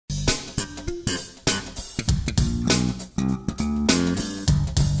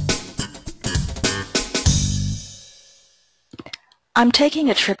I'm taking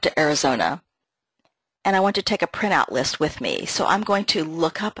a trip to Arizona, and I want to take a printout list with me. So I'm going to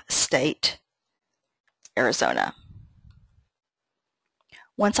look up state, Arizona.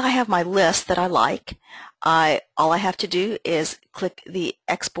 Once I have my list that I like, all I have to do is click the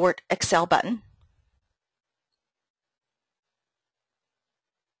Export Excel button.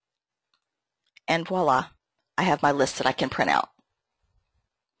 And voila, I have my list that I can print out.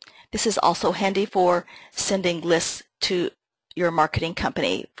 This is also handy for sending lists to your marketing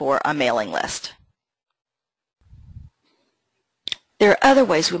company for a mailing list. There are other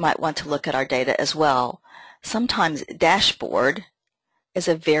ways we might want to look at our data as well. Sometimes dashboard is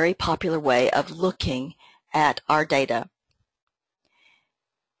a very popular way of looking at our data.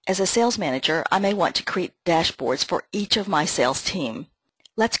 As a sales manager, I may want to create dashboards for each of my sales team.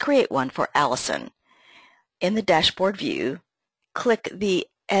 Let's create one for Allison. In the dashboard view, click the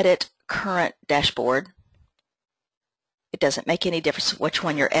Edit Current Dashboard. It doesn't make any difference which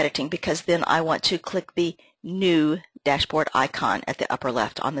one you're editing because then I want to click the New Dashboard icon at the upper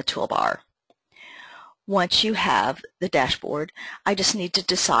left on the toolbar. Once you have the dashboard, I just need to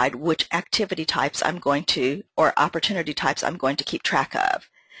decide which activity types I'm going to, or opportunity types I'm going to keep track of.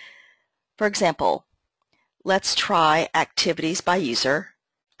 For example, let's try activities by user.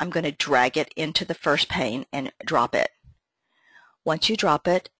 I'm going to drag it into the first pane and drop it. Once you drop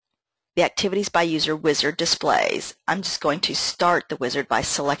it, the activities by user wizard displays. I'm just going to start the wizard by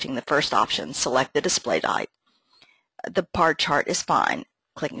selecting the first option, select the display type. The bar chart is fine.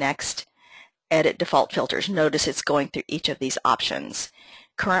 Click Next. Edit default filters. Notice it's going through each of these options.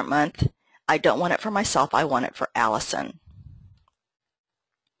 Current month, I don't want it for myself, I want it for Allison.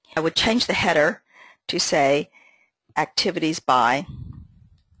 I would change the header to say activities by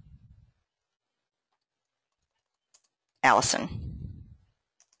Allison.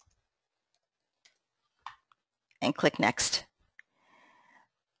 And click Next.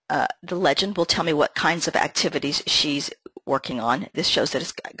 The legend will tell me what kinds of activities she's working on. This shows that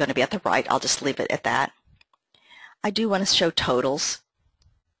it's going to be at the right. I'll just leave it at that. I do want to show totals.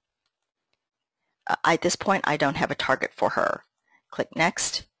 At this point, I don't have a target for her. Click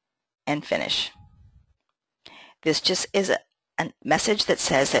Next and Finish. This just is a message that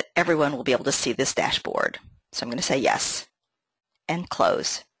says that everyone will be able to see this dashboard. So I'm going to say yes and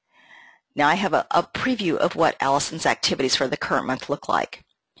close. Now I have a preview of what Allison's activities for the current month look like.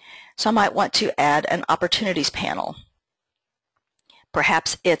 So I might want to add an opportunities panel.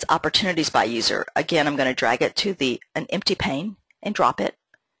 Perhaps it's opportunities by user. Again, I'm going to drag it to an empty pane and drop it.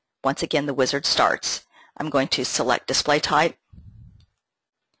 Once again, the wizard starts. I'm going to select display type,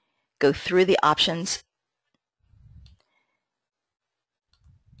 go through the options,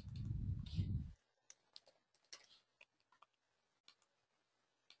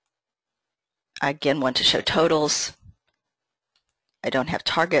 I again want to show totals. I don't have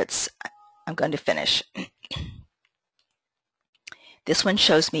targets. I'm going to finish. This one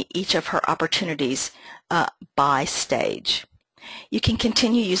shows me each of her opportunities by stage. You can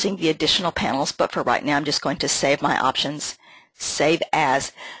continue using the additional panels, but for right now I'm just going to save my options, save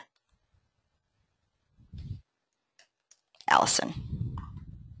as Allison.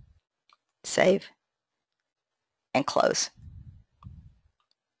 Save and close.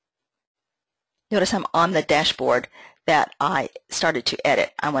 Notice I'm on the dashboard that I started to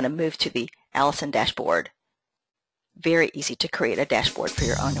edit. I want to move to the Allison dashboard. Very easy to create a dashboard for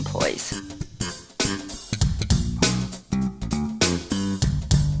your own employees.